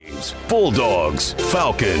Braves, Bulldogs,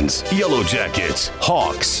 Falcons, Yellow Jackets,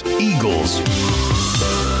 Hawks, Eagles.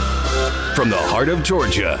 From the heart of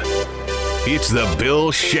Georgia, it's the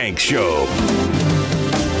Bill Shank Show.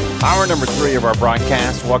 Hour number 3 of our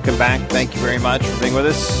broadcast. Welcome back. Thank you very much for being with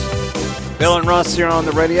us. Bill and Russ here on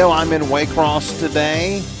the radio. I'm in Waycross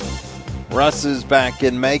today. Russ is back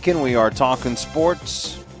in Macon. We are talking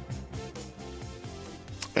sports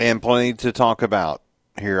and plenty to talk about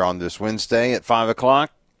here on this Wednesday at 5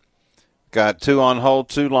 o'clock. Got 2 on hold,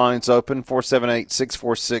 2 lines open,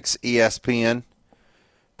 478-646-ESPN.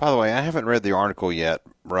 By the way, I haven't read the article yet,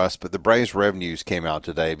 Russ, but the Braves revenues came out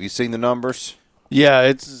today. Have you seen the numbers? Yeah,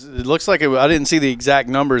 it looks like I didn't see the exact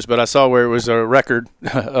numbers, but I saw where it was a record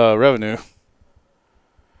revenue.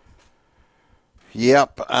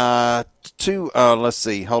 Yep. Let's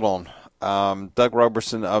see. Hold on. Doug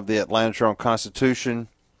Roberson of the Atlanta Journal-Constitution,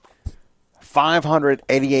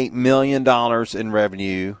 $588 million in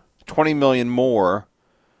revenue, $20 million more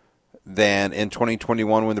than in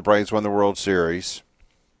 2021 when the Braves won the World Series.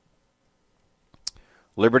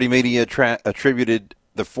 Liberty Media attributed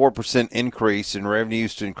the 4% increase in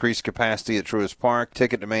revenues to increased capacity at Truist Park,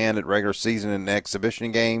 ticket demand at regular season and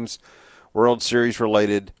exhibition games, World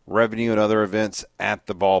Series-related revenue and other events at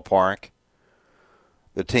the ballpark.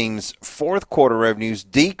 The team's fourth quarter revenues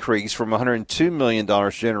decreased from $102 million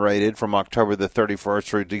generated from October the 31st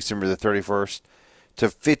through December the 31st to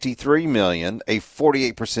 $53 million, a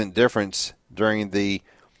 48% difference during the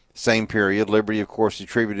same period. Liberty, of course,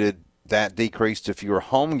 attributed that decrease to fewer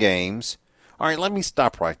home games. All right, let me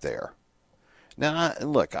stop right there. Now,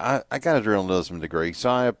 look, I got a journalism degree, so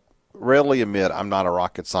I readily admit I'm not a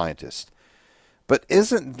rocket scientist. But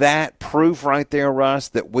isn't that proof right there, Russ,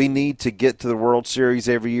 that we need to get to the World Series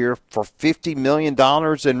every year for $50 million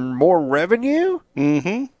and more revenue?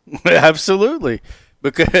 Mm-hmm. Absolutely.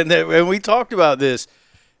 And we talked about this.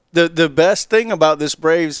 The best thing about this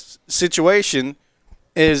Braves situation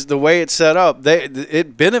is the way it's set up.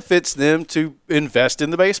 It benefits them to invest in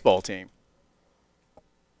the baseball team.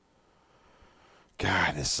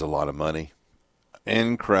 God, this is a lot of money.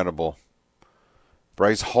 Incredible.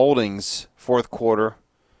 Braves Holdings fourth quarter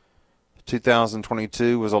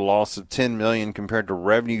 2022 was a loss of $10 million compared to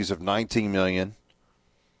revenues of $19 million.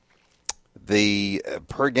 The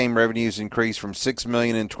per game revenues increased from $6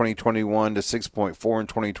 million in 2021 to $6.4 in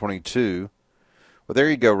 2022. Well, there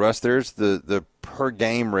you go, Russ. There's the per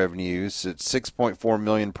game revenues. It's $6.4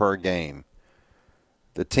 million per game.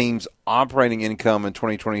 The team's operating income in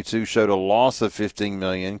 2022 showed a loss of $15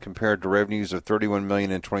 million compared to revenues of $31 million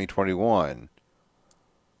in 2021.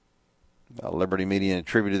 Liberty Media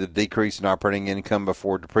attributed the decrease in operating income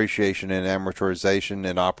before depreciation and amortization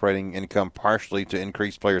and operating income partially to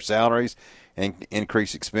increased player salaries and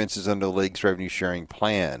increased expenses under the league's revenue-sharing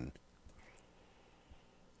plan.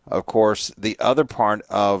 Of course, the other part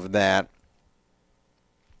of that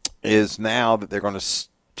is now that they're going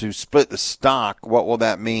to split the stock. What will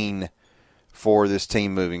that mean for this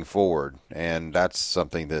team moving forward? And that's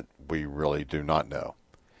something that we really do not know.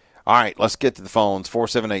 All right, let's get to the phones.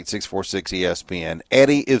 478-646-ESPN.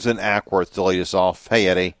 Eddie is in Ackworth to lead us off. Hey,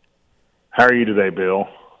 Eddie. How are you today, Bill?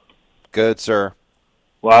 Good, sir.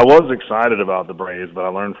 Well, I was excited about the Braves, but I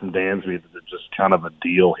learned from Dansby that they're just kind of a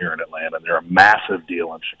deal here in Atlanta. They're a massive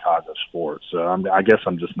deal in Chicago sports. So I guess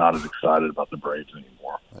I'm just not as excited about the Braves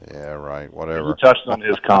anymore. Yeah, right, whatever. You touched on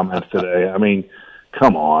his comments today. I mean,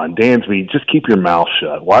 come on, Dansby, just keep your mouth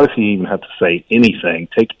shut. Why does he even have to say anything,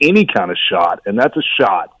 take any kind of shot? And that's a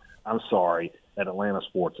shot, I'm sorry, at Atlanta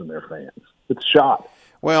sports and their fans. It's a shot.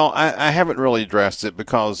 Well, I haven't really addressed it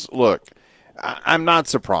because, look, I'm not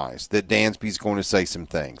surprised that Dansby's going to say some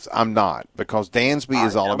things. I'm not, because Dansby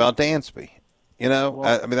is all about Dansby. You know,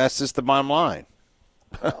 well, I mean, that's just the bottom line.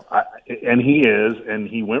 And he is, and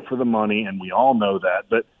he went for the money, and we all know that.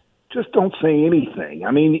 But just don't say anything.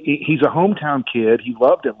 I mean, he's a hometown kid. He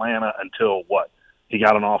loved Atlanta until, what, he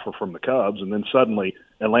got an offer from the Cubs, and then suddenly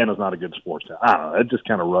Atlanta's not a good sports town. I don't know. It just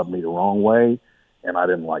kind of rubbed me the wrong way, and I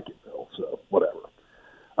didn't like it, Bill. So whatever.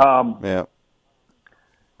 Yeah.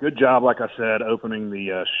 Good job, like I said, opening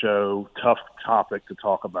the show. Tough topic to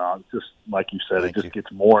talk about. Just like you said, it just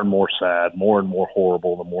gets more and more sad, more and more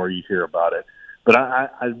horrible the more you hear about it. But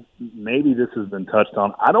I maybe this has been touched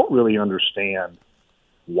on. I don't really understand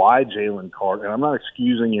why Jalen Carter, and I'm not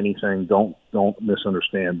excusing anything, don't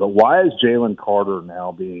misunderstand, but why is Jalen Carter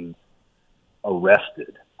now being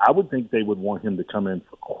arrested? I would think they would want him to come in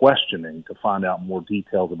for questioning to find out more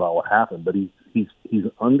details about what happened, but he's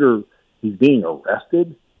being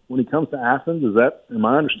arrested. when he comes to Athens? Am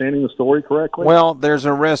I understanding the story correctly? Well, there's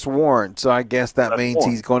an arrest warrant, so I guess that means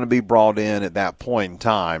warrant. he's going to be brought in at that point in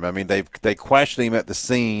time. I mean, they questioned him at the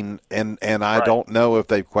scene, and I don't know if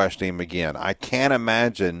they've questioned him again. I can't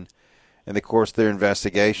imagine, in the course of their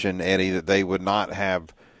investigation, Eddie, that they would not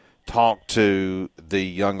have talked to the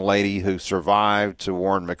young lady who survived, to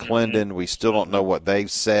Warren McClendon. We still don't know what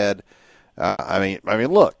they've said. I mean,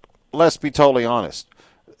 look, let's be totally honest.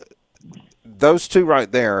 Those two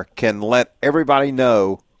right there can let everybody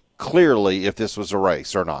know clearly if this was a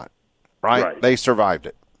race or not, right? They survived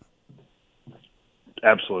it.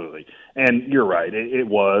 Absolutely. And you're right. It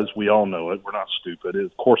was. We all know it. We're not stupid.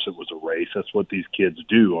 Of course it was a race. That's what these kids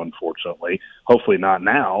do, unfortunately. Hopefully not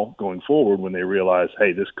now, going forward, when they realize,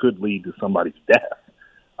 hey, this could lead to somebody's death.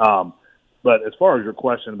 But as far as your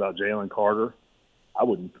question about Jalen Carter, I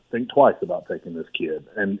wouldn't think twice about taking this kid.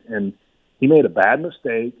 And he made a bad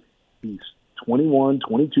mistake. He's 21,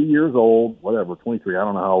 22 years old, whatever, 23, I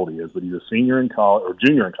don't know how old he is, but he's a senior in college or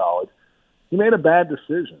junior in college. He made a bad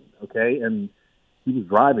decision, okay? And he was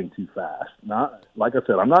driving too fast. Not, like I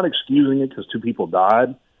said, I'm not excusing it because two people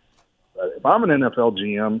died. But if I'm an NFL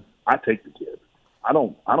GM, I take the kid. I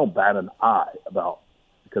don't bat an eye about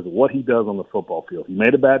because of what he does on the football field. He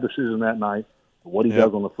made a bad decision that night. But what he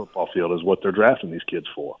does on the football field is what they're drafting these kids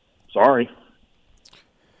for. Sorry.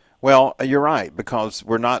 Well, you're right, because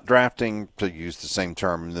we're not drafting, to use the same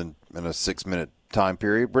term in a 6-minute time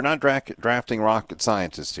period, we're not drafting rocket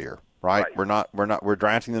scientists here, right? We're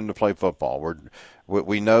drafting them to play football.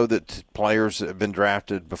 We know that players have been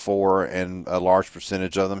drafted before, and a large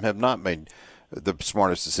percentage of them have not made the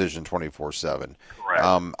smartest decision 24/7.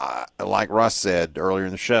 Like Russ said earlier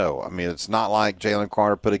in the show, I mean, it's not like Jalen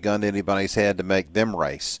Carter put a gun to anybody's head to make them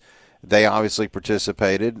race. They obviously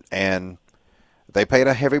participated, and they paid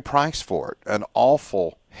a heavy price for it, an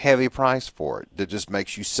awful heavy price for it that just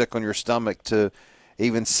makes you sick on your stomach to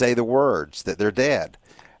even say the words that they're dead.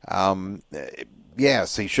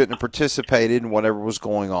 Yes, he shouldn't have participated in whatever was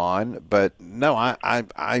going on, but no,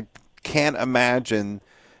 I can't imagine,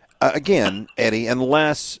 again, Eddie,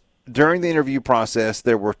 unless during the interview process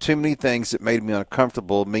there were too many things that made me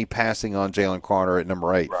uncomfortable, me passing on Jalen Carter at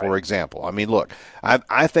number 8, for example. I mean, look,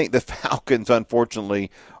 I think the Falcons,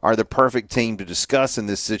 unfortunately, are the perfect team to discuss in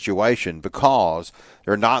this situation because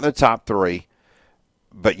they're not in the top 3,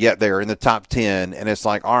 but yet they're in the top 10, and it's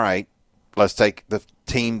like, all right, let's take the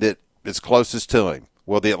team that is closest to him.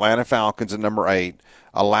 Will the Atlanta Falcons at number 8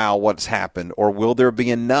 allow what's happened, or will there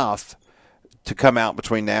be enough to come out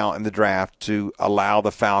between now and the draft to allow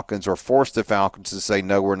the Falcons or force the Falcons to say,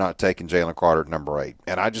 no, we're not taking Jalen Carter at number 8?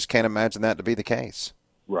 And I just can't imagine that to be the case.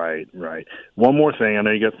 Right. One more thing. I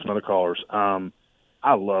know you got some other callers.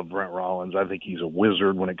 I love Brent Rollins. I think he's a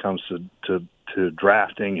wizard when it comes to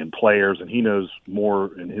drafting and players, and he knows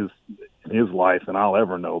more in his life than I'll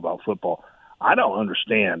ever know about football. I don't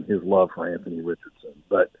understand his love for Anthony Richardson,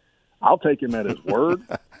 but I'll take him at his word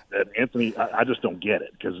that Anthony – I just don't get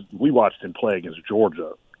it because we watched him play against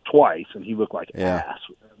Georgia twice, and he looked like ass.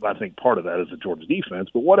 I think part of that is the Georgia defense,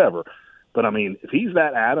 but whatever. But, I mean, if he's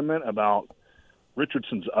that adamant about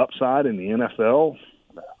Richardson's upside in the NFL,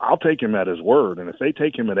 I'll take him at his word. And if they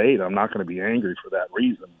take him at 8, I'm not going to be angry for that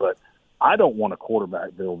reason. But I don't want a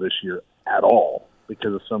quarterback bill this year at all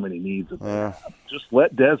because of so many needs. Just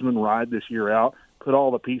let Desmond ride this year out, put all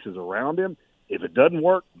the pieces around him. If it doesn't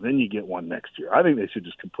work, then you get one next year. I think they should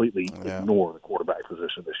just completely ignore the quarterback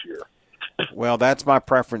position this year. Well, that's my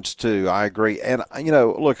preference, too. I agree. And,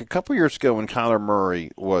 look, a couple years ago when Kyler Murray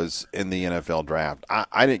was in the NFL draft,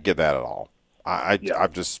 I didn't get that at all. I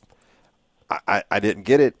didn't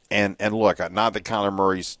get it. And look, not that Kyler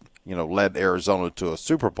Murray's, led Arizona to a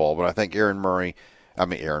Super Bowl, but I think Kyler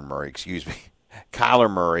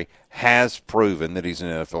Murray has proven that he's an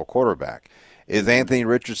NFL quarterback. Is Anthony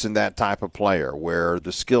Richardson that type of player where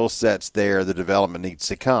the skill set's there, the development needs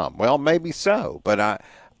to come? Well, maybe so, but I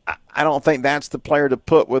don't think that's the player to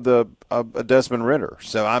put with a Desmond Ridder.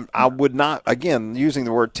 So I would not, again, using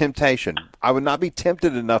the word temptation, I would not be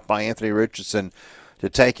tempted enough by Anthony Richardson to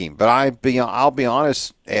take him. But I'll be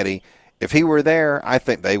honest, Eddie, if he were there, I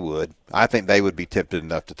think they would. I think they would be tempted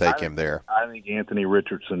enough to take him there. I think Anthony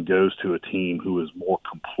Richardson goes to a team who is more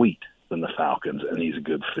complete than the Falcons, and he's a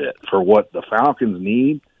good fit. For what the Falcons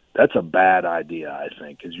need, that's a bad idea, I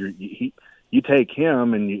think, because you take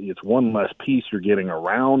him and it's one less piece you're getting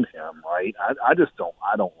around him, right? I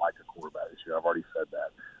don't like a quarterback this year. I've already said that.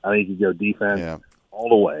 I think you go defense all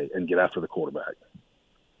the way and get after the quarterback.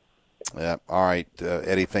 Yeah. All right,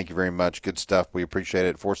 Eddie, thank you very much. Good stuff. We appreciate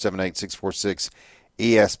it.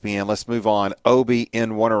 478-646-ESPN. Let's move on. Obi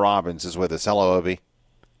in Warner Robins is with us. Hello, Obi.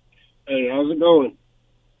 Hey, how's it going?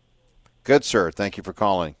 Good, sir. Thank you for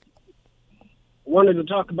calling. Wanted to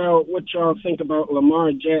talk about what y'all think about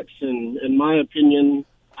Lamar Jackson. In my opinion,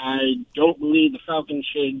 I don't believe the Falcons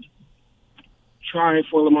should try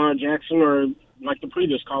for Lamar Jackson or, like the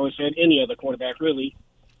previous caller said, any other quarterback, really.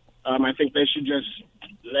 I think they should just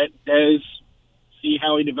let Dez see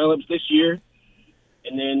how he develops this year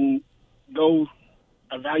and then go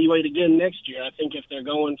evaluate again next year. I think if they're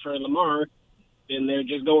going for Lamar, then they're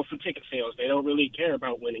just going for ticket sales. They don't really care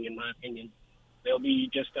about winning, in my opinion. They'll be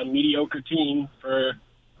just a mediocre team for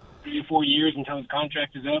 3 or 4 years until his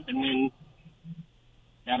contract is up, and then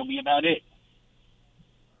that'll be about it.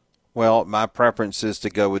 Well, my preference is to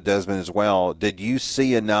go with Desmond as well. Did you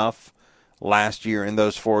see enough last year in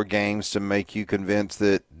those 4 games to make you convinced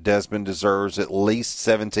that Desmond deserves at least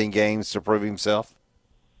 17 games to prove himself?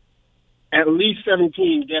 At least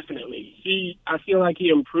 17, definitely. I feel like he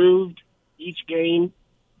improved each game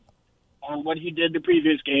on what he did the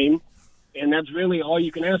previous game, and that's really all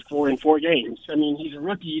you can ask for in 4 games. I mean, he's a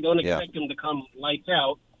rookie. You don't expect him to come lights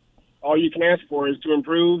out. All you can ask for is to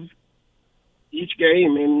improve each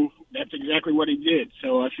game, and that's exactly what he did.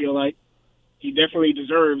 So I feel like he definitely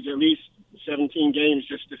deserves at least 17 games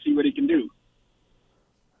just to see what he can do.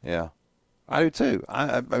 Yeah, I do too.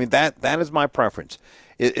 I mean, that is my preference.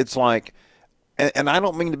 It's like, and I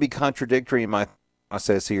don't mean to be contradictory in my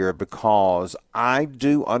process here, because I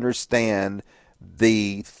do understand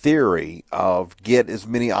the theory of get as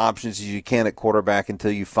many options as you can at quarterback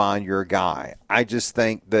until you find your guy. I just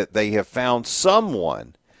think that they have found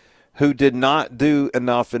someone who did not do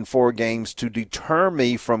enough in 4 games to deter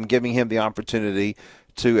me from giving him the opportunity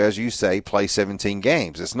to, as you say, play 17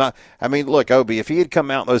 games. It's not, I mean, look, Obi, if he had come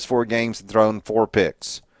out in those 4 games and thrown 4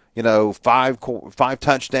 picks, 5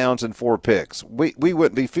 touchdowns and 4 picks, we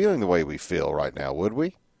wouldn't be feeling the way we feel right now, would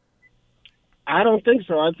we? I don't think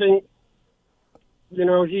so. I think,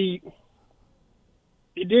 he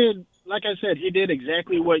did, like I said, he did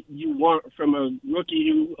exactly what you want from a rookie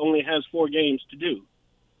who only has 4 games to do.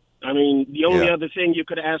 I mean, the only other thing you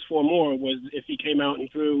could have asked for more was if he came out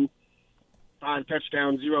and threw 5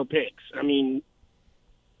 touchdowns, 0 picks. I mean,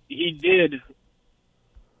 he did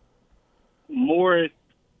more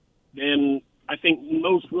than I think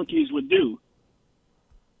most rookies would do,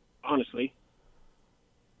 honestly.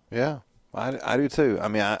 Yeah, I do too. I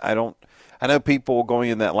mean, I know people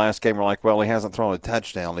going in that last game were like, well, he hasn't thrown a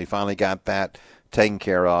touchdown. He finally got that taken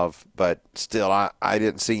care of, but still, I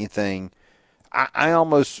didn't see anything. I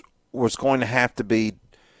almost was going to have to be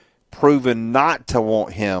proven not to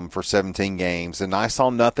want him for 17 games, and I saw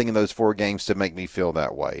nothing in those 4 games to make me feel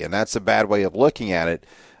that way, and that's a bad way of looking at it.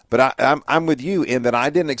 But I'm with you in that I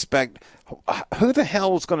didn't expect – who the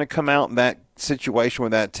hell was going to come out in that situation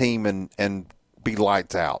with that team and be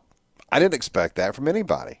lights out? I didn't expect that from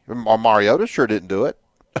anybody. Mariota sure didn't do it.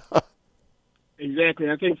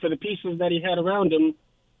 Exactly. I think for the pieces that he had around him,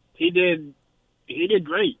 he did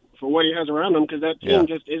great for what he has around him, because that team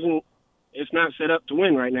just isn't – it's not set up to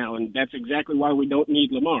win right now, and that's exactly why we don't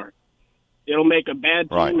need Lamar. It'll make a bad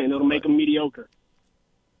team, and it'll make them mediocre.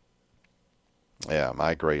 Yeah,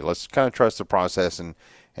 I agree. Let's kind of trust the process and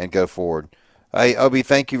go forward. Hey, Obi,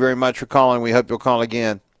 thank you very much for calling. We hope you'll call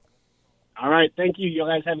again. All right. Thank you. You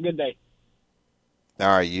guys have a good day. All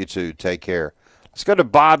right, you too. Take care. Let's go to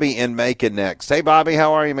Bobby in Macon next. Hey, Bobby,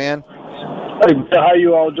 how are you, man? Hey, how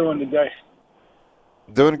you all doing today?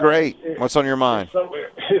 Doing great. What's on your mind?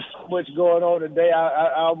 There's so much going on today.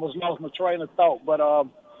 I almost lost my train of thought. But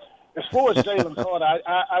as far as Jalen Carter,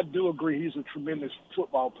 I do agree he's a tremendous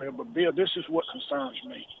football player. But, Bill, this is what concerns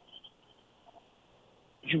me.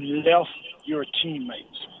 You left your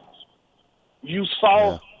teammates. You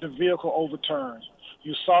saw the vehicle overturned.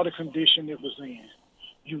 You saw the condition it was in.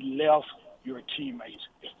 You left your teammates.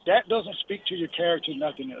 If that doesn't speak to your character,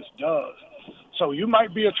 nothing else does. So you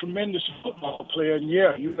might be a tremendous football player, and,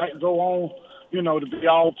 you might go on, to be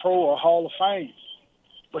All-Pro or Hall of Fame.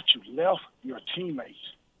 But you left your teammates.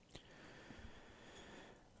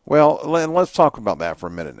 Well, let's talk about that for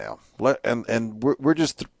a minute now. And we're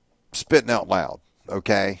just spitting out loud,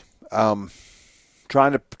 okay?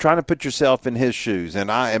 Trying to put yourself in his shoes,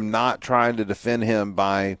 and I am not trying to defend him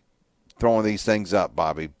by throwing these things up,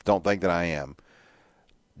 Bobby. Don't think that I am.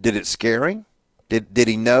 Did it scare him? Did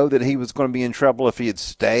he know that he was going to be in trouble if he had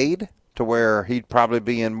stayed, to where he'd probably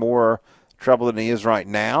be in more trouble than he is right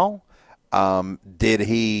now? Did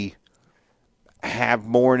he have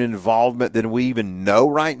more involvement than we even know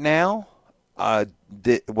right now?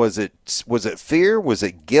 Was it fear? Was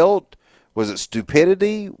it guilt? Was it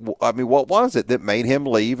stupidity? I mean, what was it that made him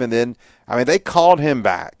leave? And then, they called him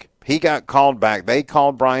back. He got called back. They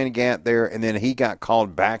called Brian Gant there, and then he got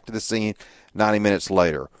called back to the scene 90 minutes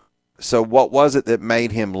later. So what was it that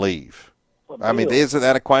made him leave? I mean, isn't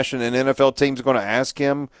that a question an NFL team's going to ask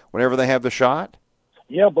him whenever they have the shot?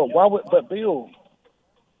 Yeah, but Bill,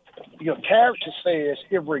 your character says,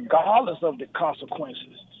 regardless of the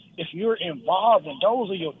consequences, if you're involved and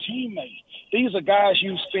those are your teammates, these are guys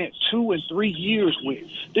you spent 2 and 3 years with.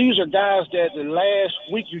 These are guys that the last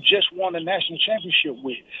week you just won a national championship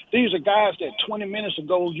with. These are guys that 20 minutes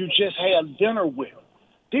ago you just had dinner with.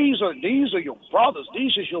 These are your brothers.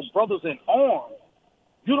 These are your brothers in arms.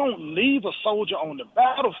 You don't leave a soldier on the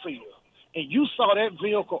battlefield, and you saw that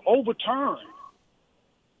vehicle overturned,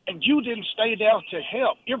 and you didn't stay there to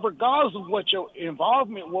help. Regardless of what your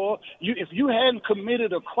involvement was, if you hadn't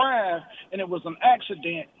committed a crime and it was an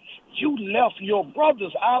accident, you left your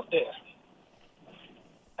brothers out there.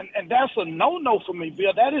 And that's a no-no for me,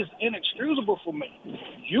 Bill. That is inexcusable for me.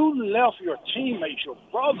 You left your teammates, your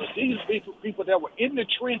brothers, these people that were in the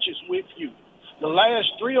trenches with you the last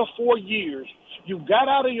 3 or 4 years. You got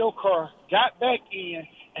out of your car, got back in,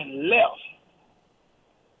 and left.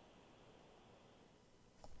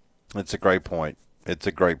 It's a great point. It's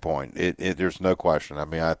a great point. There's no question. I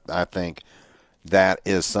mean, I think that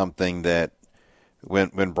is something that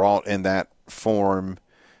when brought in that form,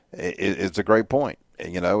 it's a great point.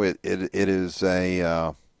 You know, it is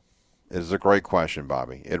a great question,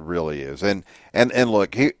 Bobby. It really is. And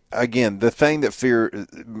look, again, the thing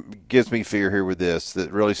that gives me fear here with this,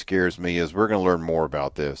 that really scares me, is we're going to learn more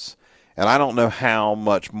about this. And I don't know how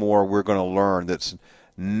much more we're going to learn that's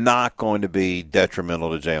not going to be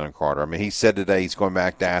detrimental to Jalen Carter. I mean, he said today he's going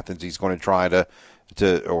back to Athens. He's going to try to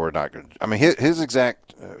or not. I mean, his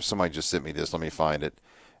exact. Somebody just sent me this. Let me find it.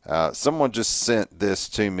 Someone just sent this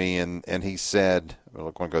to me, and he said, well,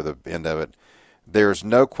 I'm going to go to the end of it. There's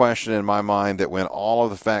no question in my mind that when all of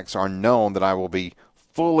the facts are known, that I will be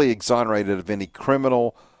fully exonerated of any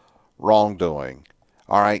criminal wrongdoing.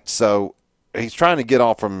 All right, so he's trying to get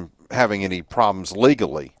off from having any problems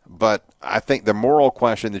legally, but I think the moral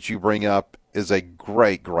question that you bring up is a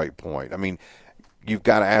great, great point. I mean, you've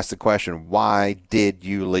got to ask the question, why did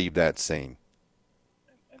you leave that scene?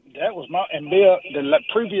 That was and Bill, the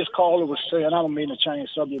previous caller was saying, I don't mean to change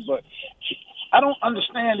subject, but I don't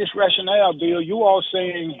understand this rationale, Bill. You all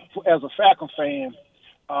saying, as a Falcon fan,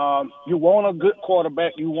 you want a good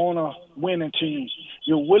quarterback, you want a winning team.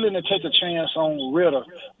 You're willing to take a chance on Ritter,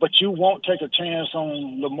 but you won't take a chance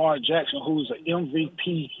on Lamar Jackson, who's an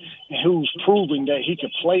MVP and who's proving that he can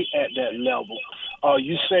play at that level.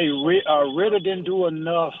 You say Ritter didn't do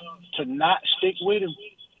enough to not stick with him,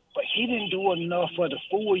 but he didn't do enough for the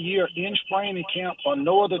full year in training camp or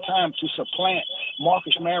no other time to supplant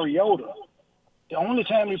Marcus Mariota. The only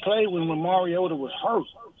time he played was when Mariota was hurt.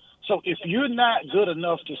 So if you're not good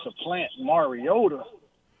enough to supplant Mariota,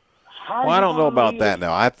 I don't know about that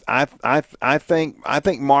now. I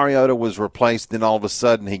think Mariota was replaced, then all of a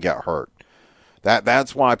sudden he got hurt.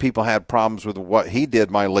 That's why people had problems with what he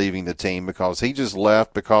did by leaving the team, because he just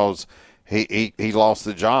left because he lost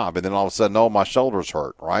the job, and then all of a sudden, oh, my shoulder's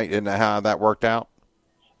hurt, right? Isn't that how that worked out?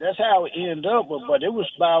 That's how it ended up, but it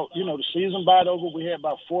was about, the season about over. We had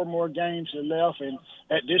about 4 more games left, and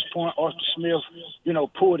at this point, Arthur Smith,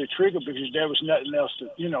 pulled the trigger because there was nothing else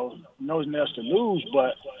to lose.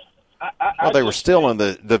 But they were still in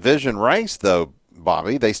the division race, though,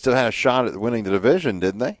 Bobby. They still had a shot at winning the division,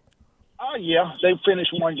 didn't they? Yeah, they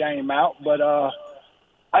finished 1 game out, but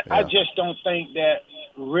I just don't think that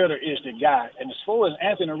Ritter is the guy. And as far as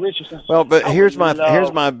Anthony Richardson, well, but here's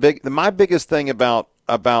my biggest thing about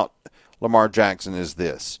Lamar Jackson is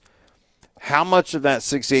this: how much of that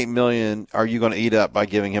 $68 million are you going to eat up by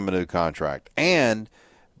giving him a new contract? And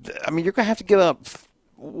I mean, you're going to have to give up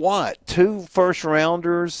what, 2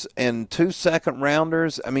 first-rounders and 2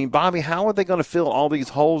 second-rounders? I mean, Bobby, how are they going to fill all these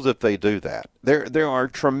holes if they do that? There are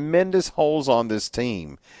tremendous holes on this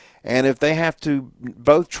team. And if they have to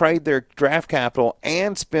both trade their draft capital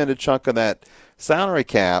and spend a chunk of that salary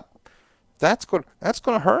cap, that's going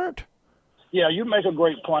to hurt. Yeah, you make a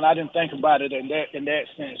great point. I didn't think about it in that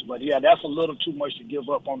sense, but yeah, that's a little too much to give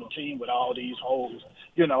up on the team with all these holes,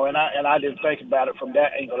 and I didn't think about it from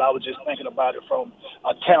that angle. I was just thinking about it from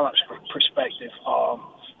a talent perspective.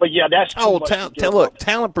 But yeah, that's too much to give up.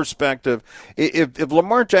 Talent perspective. If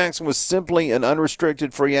Lamar Jackson was simply an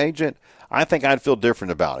unrestricted free agent, I think I'd feel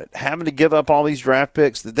different about it. Having to give up all these draft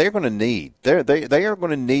picks that they're going to need. They are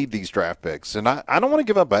going to need these draft picks, and I don't want to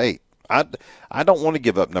give up 8. I don't want to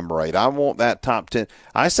give up number 8. I want that top 10.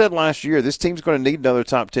 I said last year this team's going to need another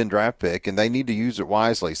top 10 draft pick, and they need to use it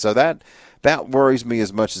wisely. So that worries me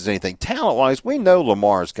as much as anything. Talent-wise, we know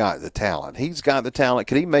Lamar's got the talent. He's got the talent.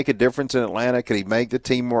 Could he make a difference in Atlanta? Could he make the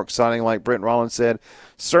team more exciting, like Brent Rollins said?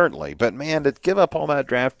 Certainly. But, man, to give up all that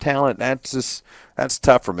draft talent, that's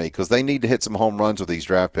tough for me because they need to hit some home runs with these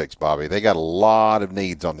draft picks, Bobby. They got a lot of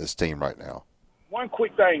needs on this team right now. One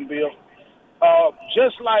quick thing, Bill.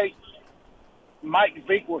 Just like Mike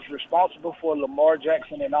Vick was responsible for Lamar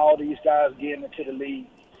Jackson and all these guys getting into the league,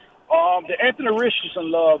 the Anthony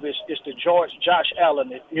Richardson love is the Josh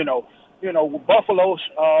Allen. Buffalo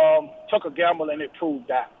took a gamble and it proved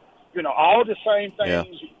that. All the same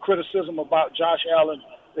things, criticism about Josh Allen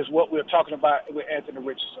is what we're talking about with Anthony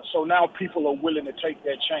Richardson. So now people are willing to take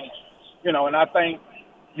that chance. And I think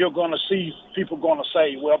you're going to see people going to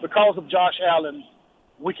say, well, because of Josh Allen,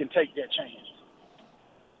 we can take that chance.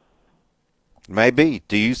 Maybe.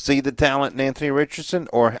 Do you see the talent in Anthony Richardson?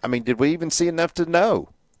 Or, did we even see enough to know?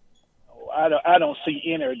 I don't see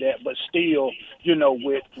any of that, but still,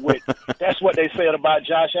 with that's what they said about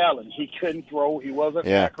Josh Allen. He couldn't throw. He wasn't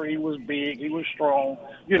accurate. He was big. He was strong.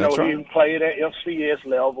 He played at FCS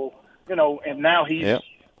level. And now he's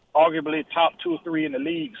arguably top 2 or 3 in the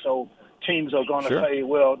league. So teams are going to say,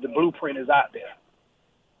 well, the blueprint is out there.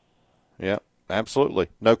 Yeah, absolutely,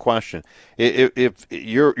 no question. If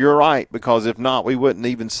you're right, because if not, we wouldn't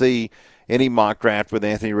even see any mock draft with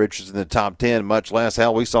Anthony Richardson in the top 10, much less,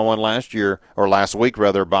 we saw one last week,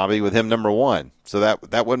 Bobby, with him number 1. So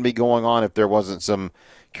that wouldn't be going on if there wasn't some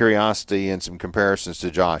curiosity and some comparisons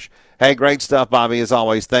to Josh. Hey, great stuff, Bobby, as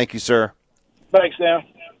always. Thank you, sir. Thanks, Dan.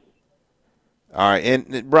 All right,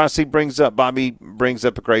 and Bobby brings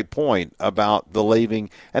up a great point about the leaving,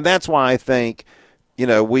 and that's why I think,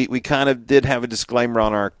 we kind of did have a disclaimer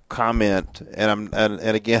on our comment, and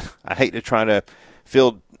again, I hate to try to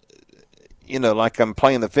feel like I'm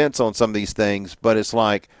playing the fence on some of these things, but it's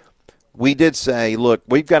like we did say, look,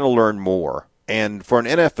 we've got to learn more. And for an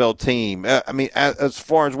NFL team, as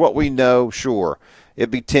far as what we know, sure,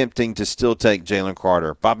 it'd be tempting to still take Jalen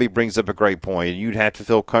Carter. Bobby brings up a great point, and you'd have to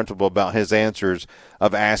feel comfortable about his answers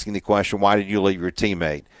of asking the question, why did you leave your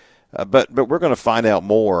teammate? But we're going to find out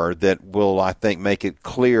more that will, I think, make it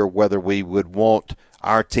clear whether we would want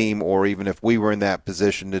our team or even if we were in that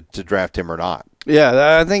position to draft him or not.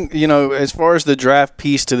 Yeah, I think, as far as the draft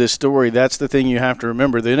piece to this story, that's the thing you have to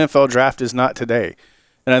remember. The NFL draft is not today.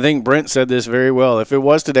 And I think Brent said this very well. If it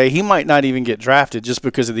was today, he might not even get drafted just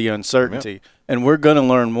because of the uncertainty. Yep. And we're going to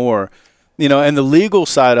learn more. And the legal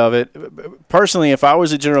side of it, personally, if I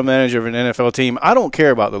was a general manager of an NFL team, I don't care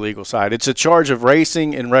about the legal side. It's a charge of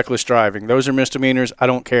racing and reckless driving. Those are misdemeanors. I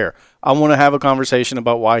don't care. I want to have a conversation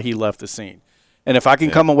about why he left the scene. And if I can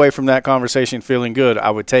come away from that conversation feeling good, I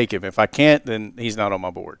would take him. If I can't, then he's not on my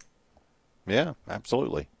board. Yeah,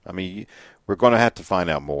 absolutely. We're going to have to find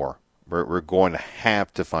out more. We're going to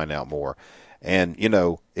have to find out more. And,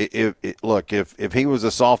 if he was a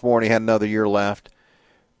sophomore and he had another year left,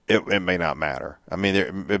 it may not matter. It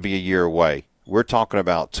may be a year away. We're talking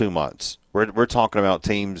about 2 months. We're talking about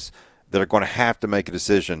teams that are going to have to make a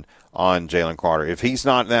decision on Jalen Carter. If he's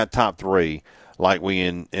not in that top 3, like we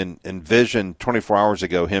envisioned 24 hours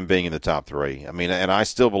ago, him being in the top 3. And I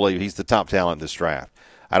still believe he's the top talent in this draft.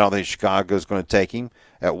 I don't think Chicago's going to take him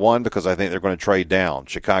at 1 because I think they're going to trade down.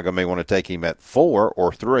 Chicago may want to take him at 4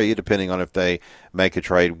 or 3, depending on if they make a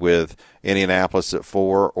trade with Indianapolis at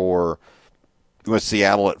 4 or with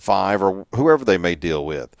Seattle at 5 or whoever they may deal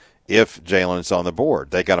with. If Jalen's on the board,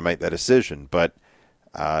 they got to make that decision. But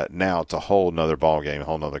now it's a whole nother ballgame, a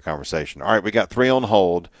whole nother conversation. All right, we got 3 on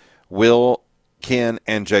hold. Will, Ken,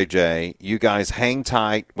 and JJ, you guys hang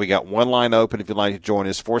tight. We got one line open if you'd like to join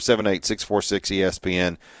us,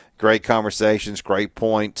 478-646-ESPN. Great conversations, great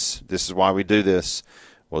points. This is why we do this.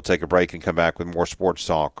 We'll take a break and come back with more sports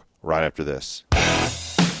talk right after this.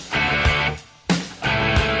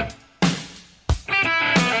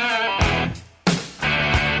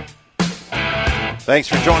 Thanks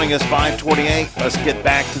for joining us, 528. Let's get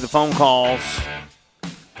back to the phone calls.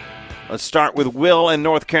 Let's start with Will in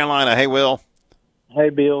North Carolina. Hey, Will. Hey,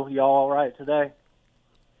 Bill. Y'all all right today?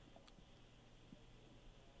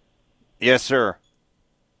 Yes, sir.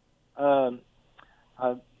 I'm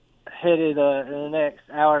headed in the next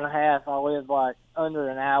hour and a half. I live like under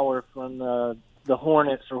an hour from the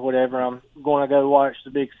Hornets or whatever. I'm going to go watch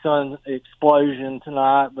the big sun explosion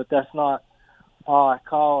tonight, but that's not all I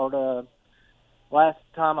called. Last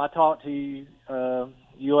time I talked to you,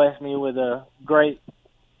 you left me with a great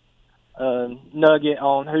nugget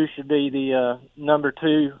on who should be the number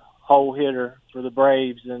 2 hole hitter for the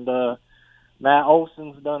Braves, and Matt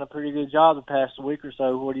Olson's done a pretty good job the past week or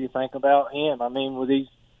so. What do you think about him? I mean, with these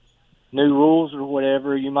new rules or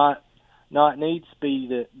whatever, you might not need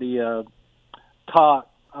speed at the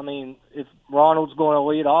top. I mean, if Ronald's going to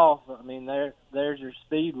lead off, I mean, there's your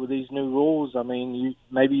speed with these new rules. I mean,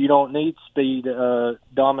 maybe you don't need speed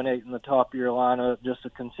dominating the top of your lineup, just a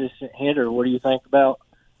consistent hitter. What do you think about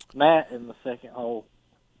Matt in the second hole?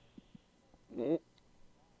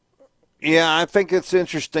 Yeah, I think it's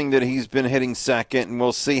interesting that he's been hitting second, and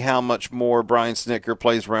we'll see how much more Brian Snitker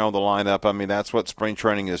plays around the lineup. I mean, that's what spring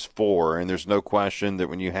training is for, and there's no question that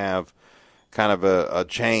when you have kind of a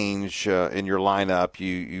change in your lineup,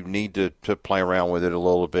 you need to play around with it a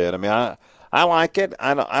little bit. I mean, I like it.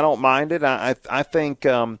 I don't mind it. I think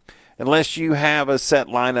unless you have a set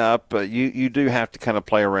lineup, you do have to kind of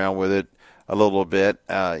play around with it a little bit.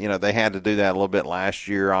 They had to do that a little bit last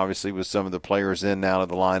year, obviously, with some of the players in and out of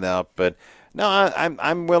the lineup. But no,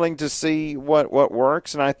 I'm willing to see what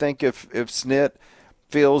works, and I think if Snit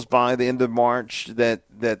feels by the end of March that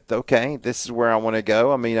okay, this is where I want to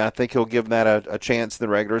go. I mean, I think he'll give that a chance in the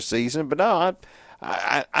regular season. But no,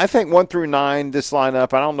 I think 1 through 9, this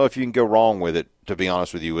lineup, I don't know if you can go wrong with it, to be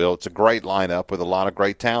honest with you, Will. It's a great lineup with a lot of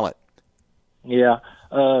great talent. Yeah.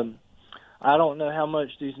 I don't know how much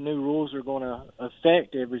these new rules are going to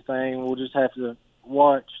affect everything. We'll just have to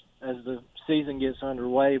watch as the season gets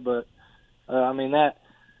underway. But, I mean, that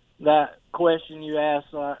question you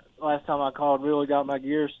asked last time I called really got my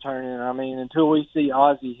gears turning. I mean, until we see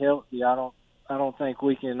Ozzie healthy, I don't think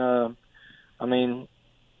we can. I mean,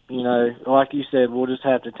 like you said, we'll just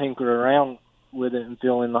have to tinker around with it and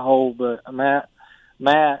fill in the hole. But Matt's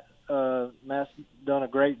done a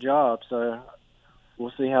great job, so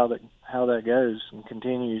we'll see how that goes and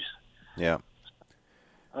continues. Yeah.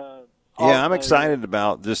 I'm excited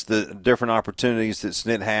about just the different opportunities that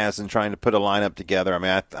Snit has in trying to put a lineup together. I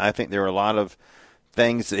mean, I think there are a lot of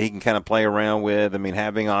things that he can kind of play around with. I mean,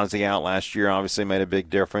 having Ozzie out last year obviously made a big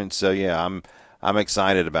difference. So, yeah, I'm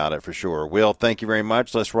excited about it for sure. Will, thank you very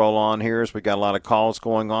much. Let's roll on here as we got a lot of calls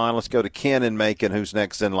going on. Let's go to Ken in Macon, who's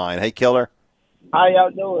next in line. Hey, Killer. How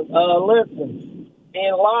y'all doing? Listen,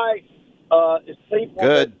 in life, it's people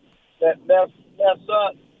that mess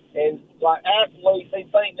up. And like athletes, they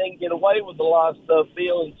think they can get away with a lot of stuff.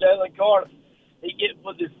 Bill and Jalen Carter, he gets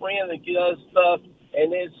with his friend and does stuff,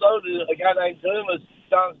 and then so does a guy named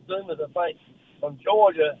John Dumas, I think, from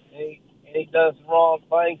Georgia, and he does the wrong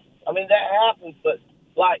thing. I mean, that happens, but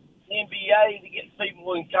like NBA, to get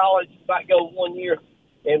people in college, might go 1 year,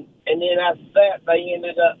 and then after that, they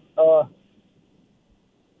ended up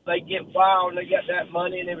they get wild and they got that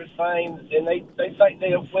money and everything, and they think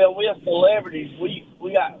we're celebrities. We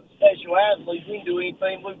got special athletes. We can do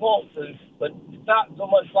anything we want to, but it's not so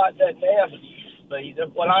much like that now, but it used to be. That's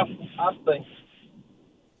what I think.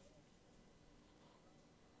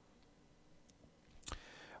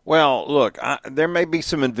 Well, look, there may be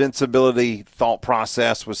some invincibility thought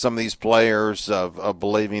process with some of these players of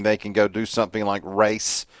believing they can go do something like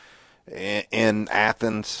race in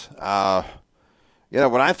Athens.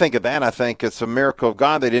 When I think of that, I think it's a miracle of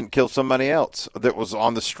God they didn't kill somebody else that was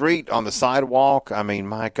on the street, on the sidewalk. I mean,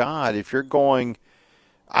 my God, if you're going,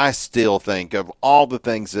 I still think of all the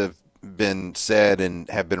things that have been said and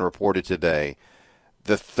have been reported today,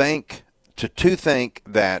 to think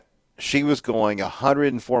that she was going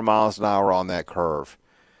 104 miles an hour on that curve.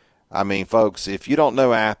 I mean, folks, if you don't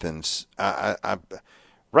know Athens,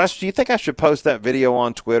 Russ, do you think I should post that video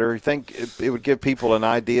on Twitter? You think it would give people an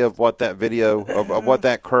idea of what that video, of what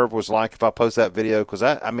that curve was like if I post that video? Because,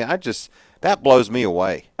 that blows me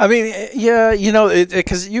away. I mean, yeah,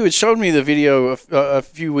 because you had showed me the video a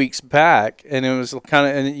few weeks back, and it was kind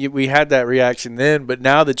of, and we had that reaction then, but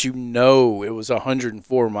now that it was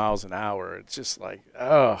 104 miles an hour, it's just like,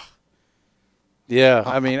 oh. Yeah,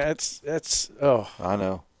 I mean, it's oh. I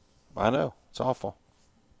know. It's awful.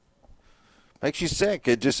 Makes you sick.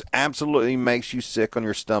 It just absolutely makes you sick on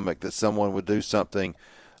your stomach that someone would do something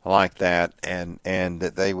like that and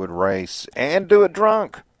that they would race and do it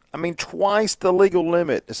drunk. I mean, twice the legal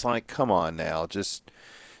limit. It's like, come on now. Just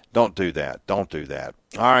don't do that. Don't do that.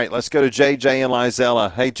 All right, let's go to JJ in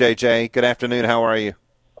Lizella. Hey, JJ. Good afternoon. How are you?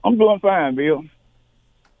 I'm doing fine, Bill.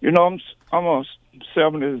 I'm a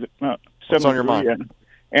 70. What's on your mind?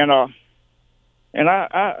 And I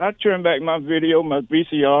turned back my video, my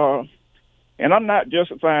VCR. And I'm not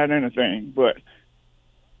justifying anything, but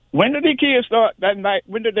when did the kids start that night?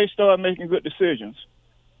 When did they start making good decisions?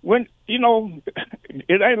 When,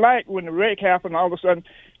 it ain't like when the wreck happened, all of a sudden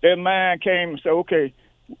their mind came and said, okay,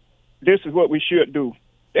 this is what we should do.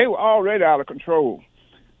 They were already out of control.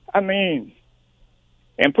 I mean,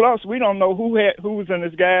 and plus we don't know who was in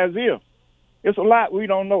this guy's ear. It's a lot we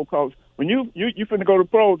don't know, because when you finna go to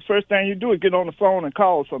pros, the first thing you do is get on the phone and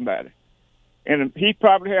call somebody. And he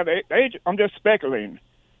probably had an agent. I'm just speculating.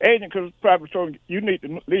 Agent could have probably told him, you need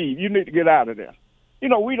to leave. You need to get out of there. You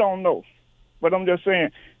know, we don't know. But I'm just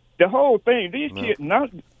saying, the whole thing, these kids,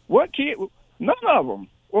 none of them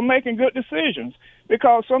were making good decisions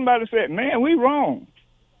because somebody said, man, we wrong.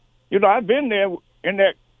 You know, I've been there in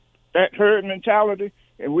that herd mentality,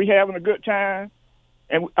 and we having a good time,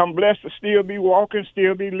 and I'm blessed to still be walking,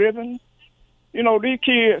 still be living. You know, these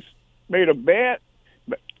kids made a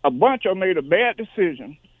bunch of them made a bad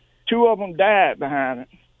decision. 2 of them died behind it.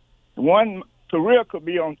 One career could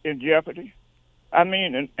be in jeopardy. I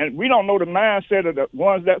mean, and we don't know the mindset of the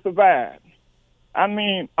ones that survived. I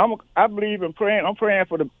mean, I believe in praying. I'm praying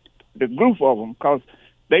for the group of them because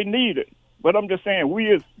they need it. But I'm just saying,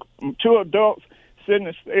 we as 2 adults sitting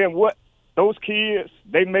and saying what those kids,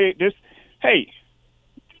 they made this. Hey,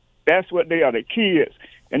 that's what they are, the kids,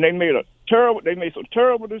 and they made some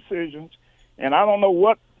terrible decisions. And I don't know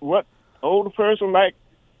what older person like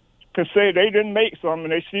could say they didn't make something,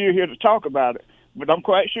 and they still here to talk about it. But I'm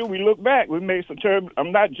quite sure we look back, we made some terrible.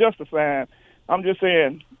 I'm not justifying. I'm just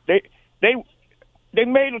saying they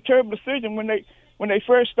made a terrible decision when they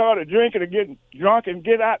first started drinking and getting drunk and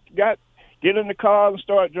get in the car and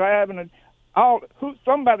start driving and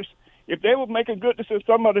somebody. If they were making good decisions,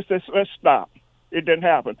 somebody said, let's stop. It didn't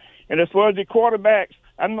happen. And as far as the quarterbacks,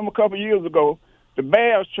 I remember a couple of years ago, the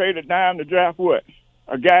Bears traded down to draft what?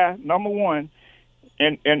 A guy, number 1,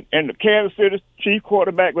 and the Kansas City chief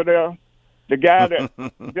quarterback was there, the guy that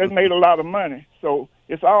just made a lot of money. So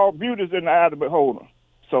it's all beauty's in the eye of the beholder.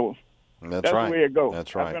 So that's right. The way it goes.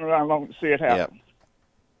 That's right. I've been around long to see it happen. Yep.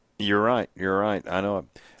 You're right. I know it.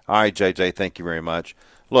 All right, JJ, thank you very much.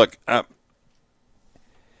 Look,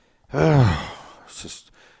 it's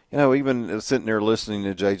just, you know, even sitting there listening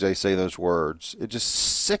to JJ say those words, it just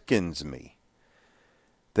sickens me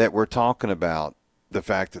that we're talking about the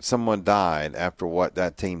fact that someone died after what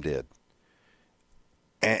that team did.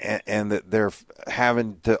 And that they're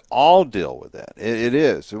having to all deal with that. It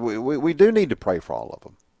is. We do need to pray for all of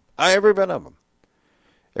them. Every bit of them.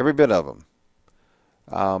 Every bit of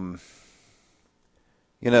them.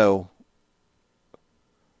 You know,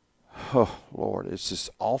 oh, Lord, it's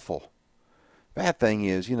just awful. Bad thing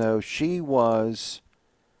is, you know, she was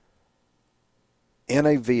in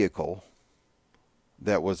a vehicle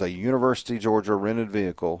that was a University of Georgia rented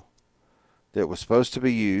vehicle that was supposed to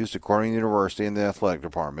be used, according to the university and the athletic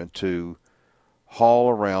department, to haul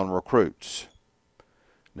around recruits.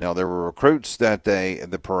 Now, there were recruits that day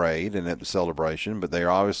at the parade and at the celebration, but they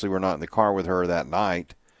obviously were not in the car with her that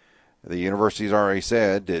night. The university's already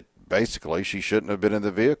said that basically she shouldn't have been in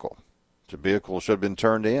the vehicle. The vehicle should have been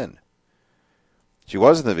turned in. She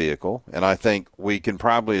was in the vehicle, and I think we can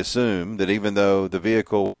probably assume that even though the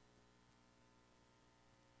vehicle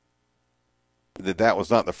that was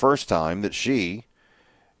not the first time that she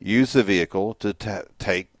used the vehicle to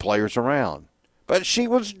take players around. But she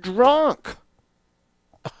was drunk.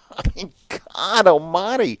 I mean, God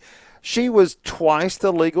almighty. She was twice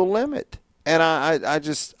the legal limit. And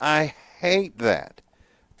I hate that.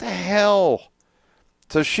 The hell?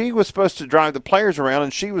 So she was supposed to drive the players around,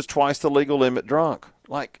 and she was twice the legal limit drunk.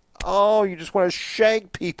 Like, oh, you just want to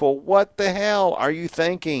shake people. What the hell are you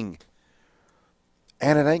thinking?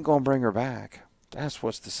 And it ain't going to bring her back. That's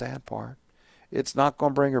what's the sad part. It's not going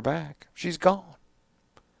to bring her back. She's gone.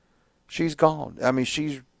 She's gone. I mean,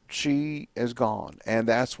 she is gone. And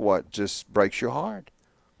that's what just breaks your heart.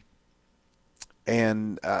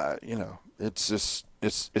 And, you know, it's just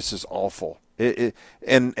awful.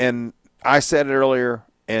 And I said it earlier,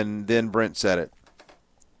 and then Brent said it.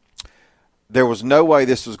 There was no way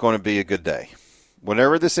this was going to be a good day.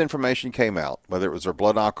 Whenever this information came out, whether it was her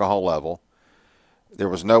blood alcohol level, there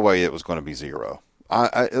was no way it was going to be 0.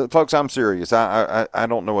 Folks, I'm serious. I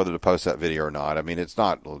don't know whether to post that video or not. I mean, it's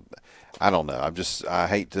not. I don't know. I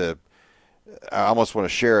hate to. I almost want to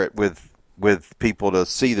share it with people to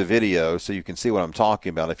see the video so you can see what I'm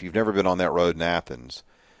talking about. If you've never been on that road in Athens,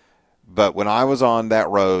 but when I was on that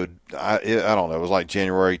road, I don't know. It was like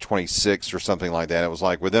January 26th or something like that. It was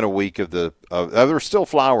like within a week of there were still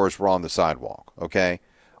flowers were on the sidewalk. Okay.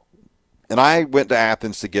 And I went to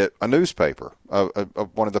Athens to get a newspaper,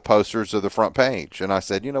 of one of the posters of the front page. And I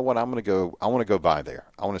said, you know what, I want to go by there.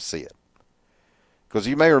 I want to see it. Because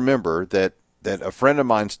you may remember that a friend of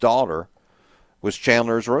mine's daughter was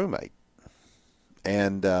Chandler's roommate.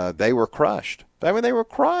 And they were crushed. I mean, they were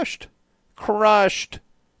crushed. Crushed.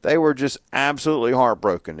 They were just absolutely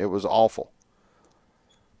heartbroken. It was awful.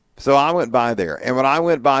 So I went by there. And when I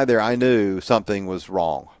went by there, I knew something was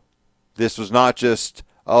wrong. This was not just,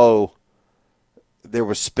 there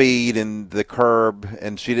was speed in the curb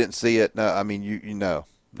and she didn't see it. No, I mean, no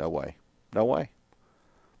way.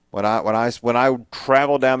 When I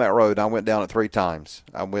traveled down that road, I went down it 3 times.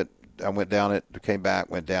 I went down it, came back,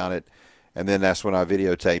 went down it, and then that's when I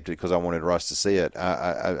videotaped it because I wanted Russ to see it.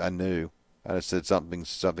 I knew. I said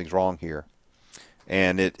something's wrong here,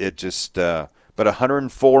 and it just. But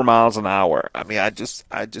 104 miles an hour. I mean, I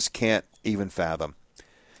just can't even fathom.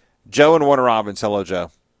 Joe in Warner Robins. Hello,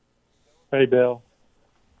 Joe. Hey, Bill.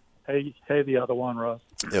 Hey, the other one, Russ.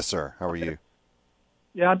 Yes, sir. How are you?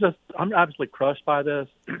 Yeah, I'm obviously crushed by this.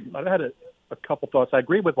 I've had a couple thoughts. I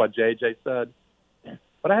agree with what JJ said,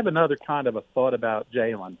 but I have another kind of a thought about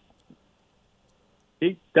Jalen.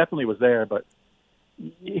 He definitely was there, but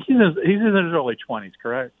he's in his early 20s,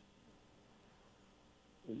 correct?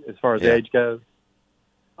 As far as age goes,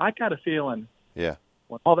 I got a feeling. Yeah.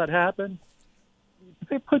 When all that happened,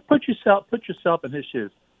 put yourself in his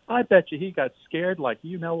shoes. I bet you he got scared like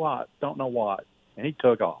don't know what, and he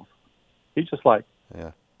took off. He's just like,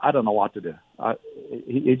 I don't know what to do.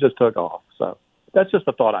 He just took off. So that's just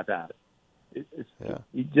a thought I've had.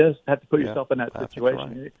 You just have to put yourself in that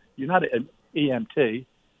situation. Right. You're not an EMT.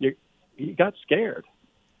 You got scared.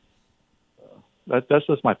 That's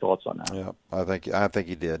just my thoughts on that. Yeah, I think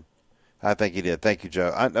he did. Thank you,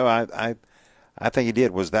 Joe. I think he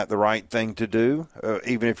did. Was that the right thing to do?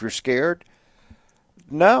 Even if you're scared?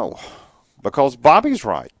 No, because Bobby's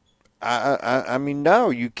right. I mean, no,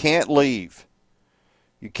 you can't leave.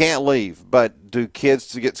 You can't leave. But do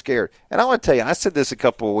kids get scared? And I want to tell you, I said this a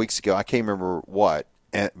couple of weeks ago. I can't remember what,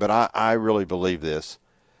 but I really believe this.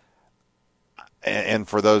 And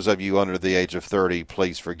for those of you under the age of 30,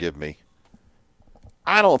 please forgive me.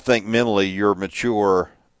 I don't think mentally you're mature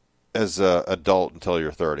as an adult until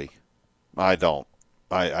you're 30. I don't.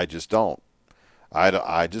 I just don't.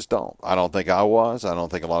 I just don't. I don't think I was. I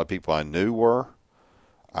don't think a lot of people I knew were.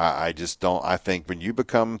 I just don't. I think when you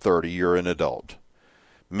become 30, you're an adult.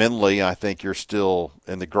 Mentally, I think you're still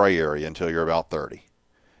in the gray area until you're about 30.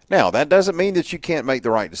 Now, that doesn't mean that you can't make the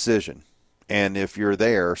right decision. And if you're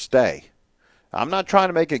there, stay. I'm not trying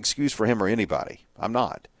to make an excuse for him or anybody. I'm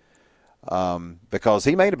not. Because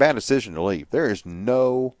he made a bad decision to leave. There is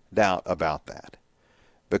no doubt about that.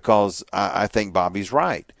 Because I think Bobby's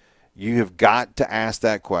right. You have got to ask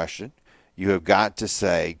that question. You have got to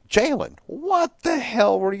say, Jalen, what the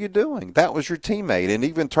hell were you doing? That was your teammate. And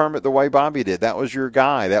even term it the way Bobby did. That was your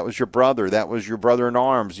guy. That was your brother. That was your brother in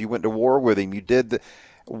arms. You went to war with him. You did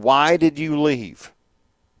why did you leave?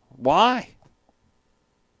 Why?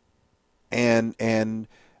 And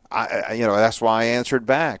I that's why I answered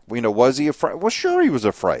back. Was he afraid? Well, sure he was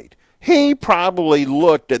afraid. He probably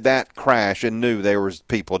looked at that crash and knew there was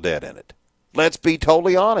people dead in it. Let's be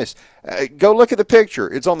totally honest. Go look at the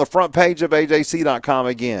picture. It's on the front page of AJC.com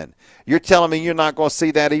again. You're telling me you're not going to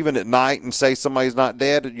see that even at night and say somebody's not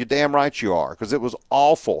dead? You're damn right you are, because it was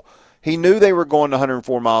awful. He knew they were going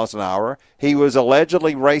 104 miles an hour. He was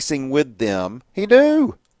allegedly racing with them. He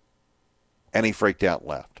knew. And he freaked out and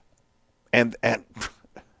left. And ain't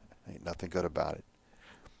nothing good about it.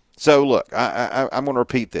 So, look, I'm going to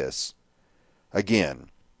repeat this again.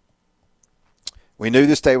 We knew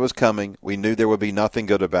this day was coming. We knew there would be nothing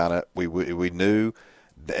good about it. We knew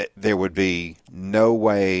that there would be no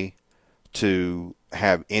way to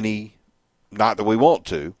have any, not that we want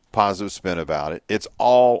to, positive spin about it. It's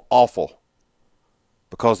all awful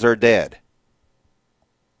because they're dead.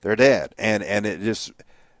 They're dead. And it just,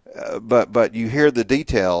 but you hear the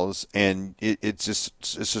details and it's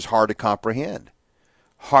just hard to comprehend.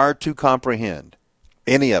 Hard to comprehend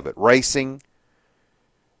any of it. Racing.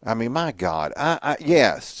 I mean, my God.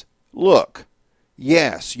 Yes. Look.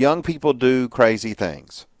 Yes, young people do crazy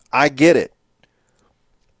things. I get it.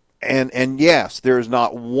 And yes, there's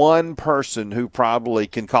not one person who probably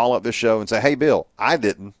can call up the show and say, hey, Bill, I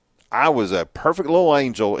didn't. I was a perfect little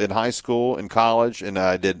angel in high school and college, and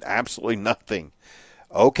I did absolutely nothing.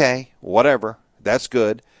 Okay, whatever. That's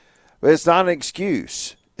good. But it's not an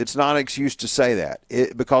excuse. It's not an excuse to say that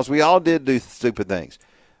because we all did do stupid things.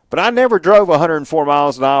 But I never drove 104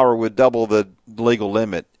 miles an hour with double the legal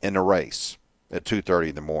limit in a race at 2:30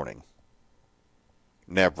 in the morning.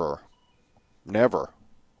 Never.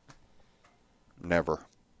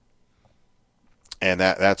 And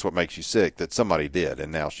that's what makes you sick, that somebody did,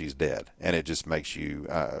 and now she's dead. And it just makes you,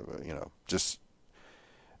 I'm just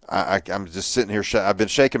sitting here. I've been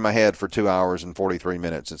shaking my head for 2 hours and 43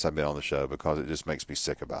 minutes since I've been on the show because it just makes me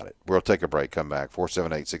sick about it. We'll take a break, come back,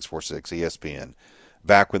 478-646-ESPN.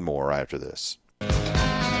 Back with more after this.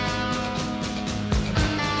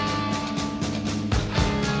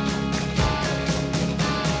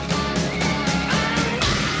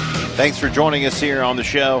 Thanks for joining us here on the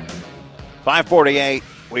show. 548.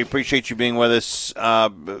 We appreciate you being with us.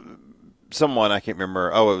 Someone, I can't remember.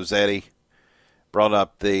 Oh, it was Eddie. Brought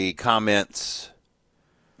up the comments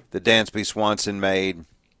that Dansby Swanson made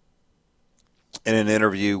in an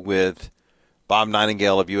interview with Bob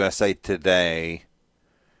Nightingale of USA Today.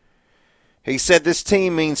 He said, this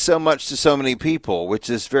team means so much to so many people, which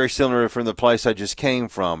is very similar from the place I just came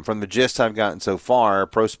from. From the gist I've gotten so far,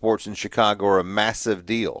 pro sports in Chicago are a massive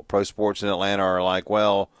deal. Pro sports in Atlanta are like,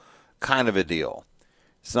 well, kind of a deal.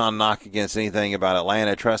 It's not a knock against anything about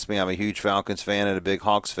Atlanta. Trust me, I'm a huge Falcons fan and a big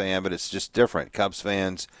Hawks fan, but it's just different. Cubs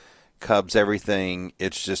fans, Cubs everything,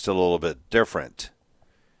 it's just a little bit different.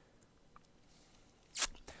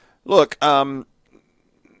 Look, I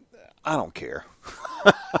don't care.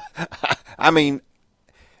 I mean,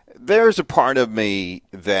 there's a part of me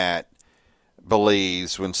that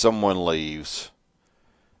believes when someone leaves,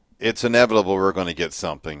 it's inevitable we're going to get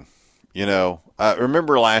something. You know,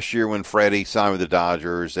 remember last year when Freddie signed with the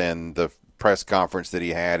Dodgers and the press conference that he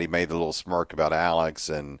had, he made the little smirk about Alex,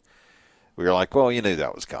 and we were like, well, you knew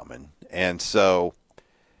that was coming. And so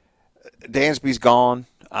Dansby's gone.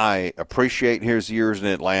 I appreciate his years in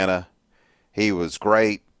Atlanta. He was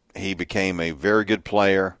great. He became a very good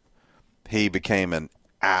player. He became an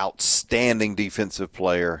outstanding defensive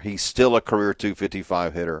player. He's still a career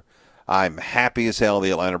 .255 hitter. I'm happy as hell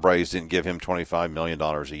the Atlanta Braves didn't give him $25 million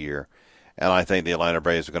a year, and I think the Atlanta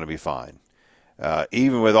Braves are going to be fine.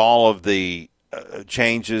 Even with all of the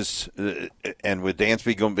changes and with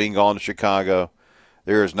Dansby being gone to Chicago,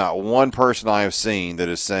 there is not one person I have seen that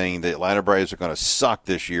is saying the Atlanta Braves are going to suck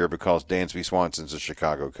this year because Dansby Swanson's a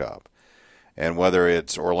Chicago Cub. And whether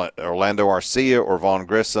it's Orlando Arcia or Vaughn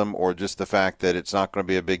Grissom or just the fact that it's not going to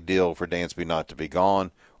be a big deal for Dansby not to be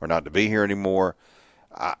gone or not to be here anymore,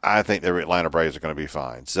 I think the Atlanta Braves are going to be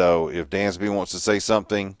fine. So if Dansby wants to say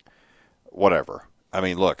something, whatever. I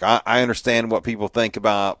mean, look, I understand what people think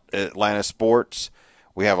about Atlanta sports.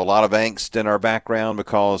 We have a lot of angst in our background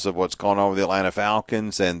because of what's going on with the Atlanta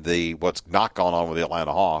Falcons and what's not going on with the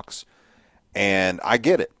Atlanta Hawks. And I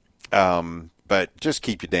get it. But just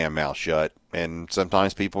keep your damn mouth shut. And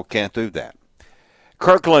sometimes people can't do that.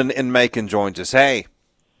 Kirkland in Macon joins us. Hey.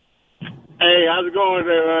 Hey, how's it going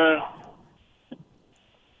there?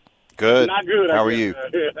 Good. Not good. How are you?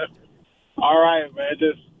 All right, man. It's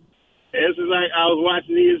just like I was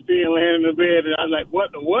watching ESPN laying in the bed, and I was like,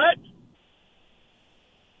 what the what?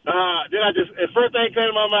 Then the first thing came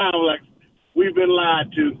to my mind was like, we've been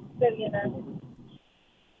lied to.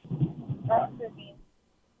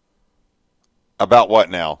 About what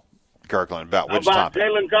now, Kirkland? About which topic?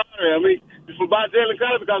 Jalen Carter. I mean, it's about Jalen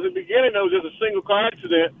Carter because in the beginning there was just a single car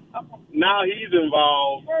accident. Now he's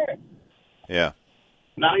involved. Yeah.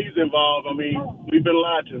 Now he's involved. I mean, we've been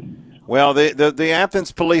lied to. Well, the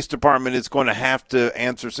Athens Police Department is going to have to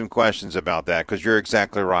answer some questions about that because you're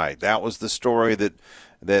exactly right. That was the story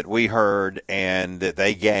that we heard and that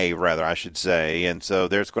they gave, rather, I should say. And so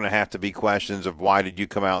there's going to have to be questions of why did you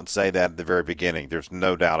come out and say that at the very beginning. There's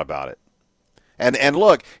no doubt about it. And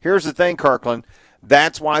look, here's the thing, Kirkland.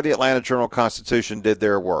 That's why the Atlanta Journal-Constitution did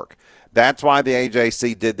their work. That's why the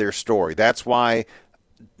AJC did their story. That's why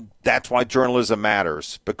journalism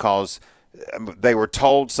matters, because they were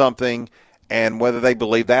told something, and whether they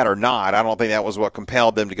believe that or not, I don't think that was what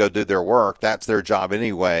compelled them to go do their work. That's their job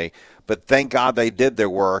anyway. But thank God they did their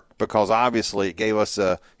work, because obviously it gave us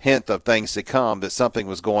a hint of things to come, that something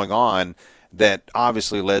was going on that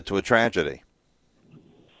obviously led to a tragedy.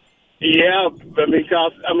 Yeah,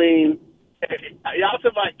 because, I mean, y'all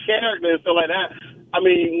talk about character and stuff like that. I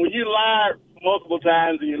mean, when you lie multiple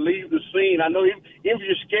times and you leave the scene, I know even if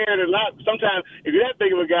you're scared or not, sometimes if you're that big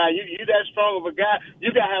of a guy, you're that strong of a guy, you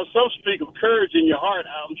got to have some streak of courage in your heart,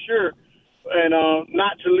 I'm sure, and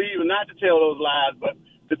not to leave and not to tell those lies. But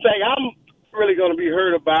the thing I'm really going to be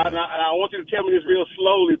heard about, and I want you to tell me this real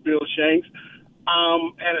slowly, Bill Shanks,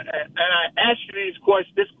 and I ask you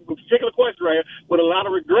this particular question right here with a lot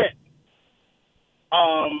of regret.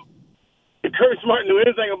 If Kirby Smart knew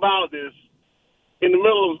anything about this, in the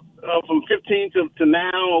middle of from 15 to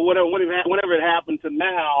now, or whenever it happened to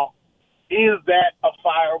now, is that a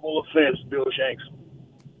fireable offense, Bill Shanks?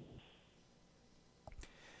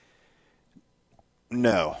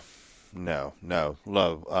 No.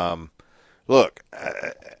 Look,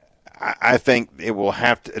 I think it will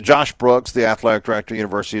have to. Josh Brooks, the athletic director of the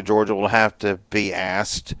University of Georgia, will have to be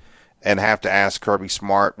asked and have to ask Kirby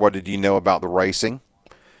Smart, what did you know about the racing?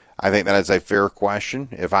 I think that is a fair question.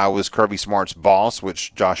 If I was Kirby Smart's boss,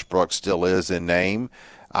 which Josh Brooks still is in name,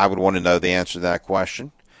 I would want to know the answer to that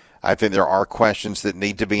question. I think there are questions that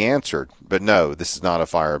need to be answered. But no, this is not a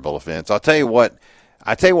fireable offense. I'll tell you what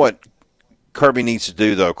Kirby needs to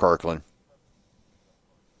do, though, Kirkland,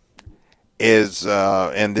 is,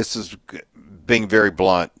 and this is being very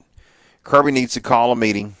blunt, Kirby needs to call a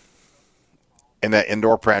meeting in that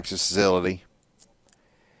indoor practice facility,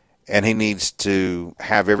 and he needs to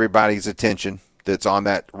have everybody's attention that's on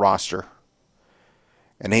that roster,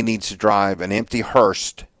 and he needs to drive an empty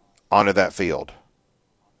hearse onto that field.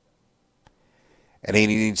 And he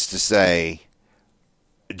needs to say,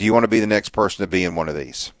 do you want to be the next person to be in one of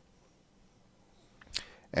these?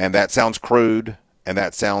 And that sounds crude, and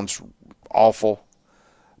that sounds awful,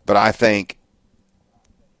 but I think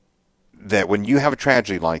that when you have a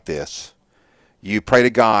tragedy like this, you pray to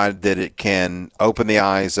God that it can open the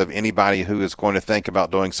eyes of anybody who is going to think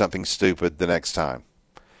about doing something stupid the next time.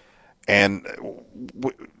 And,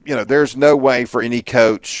 you know, there's no way for any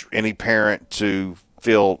coach, any parent to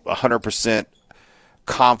feel 100%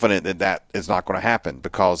 confident that that is not going to happen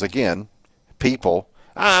because, again, people,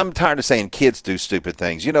 I'm tired of saying kids do stupid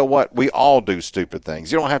things. You know what? We all do stupid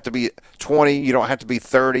things. You don't have to be 20. You don't have to be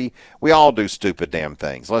 30. We all do stupid damn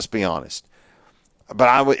things. Let's be honest.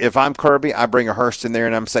 But if I'm Kirby, I bring a hearse in there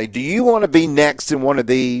and I'm saying, do you want to be next in one of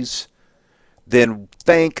these? Then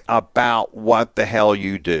think about what the hell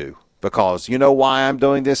you do. Because you know why I'm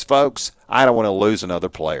doing this, folks? I don't want to lose another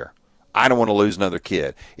player. I don't want to lose another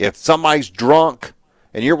kid. If somebody's drunk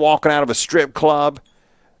and you're walking out of a strip club,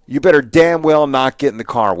 you better damn well not get in the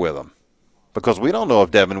car with them. Because we don't know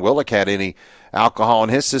if Devin Willock had any alcohol in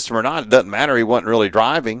his system or not. It doesn't matter. He wasn't really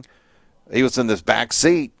driving. He was in this back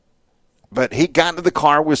seat. But he got into the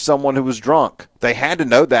car with someone who was drunk. They had to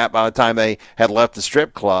know that by the time they had left the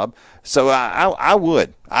strip club. So I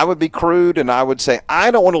would be crude, and I would say, I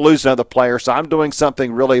don't want to lose another player, so I'm doing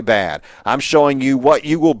something really bad. I'm showing you what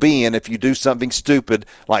you will be in if you do something stupid,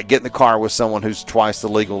 like get in the car with someone who's twice the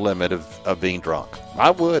legal limit of being drunk.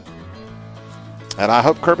 I would. And I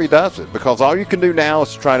hope Kirby does it, because all you can do now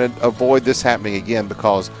is try to avoid this happening again,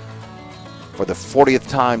 because for the 40th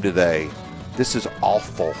time today, this is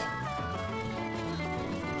awful.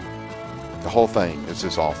 The whole thing is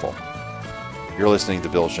just awful. You're listening to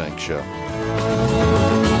The Bill Shanks Show.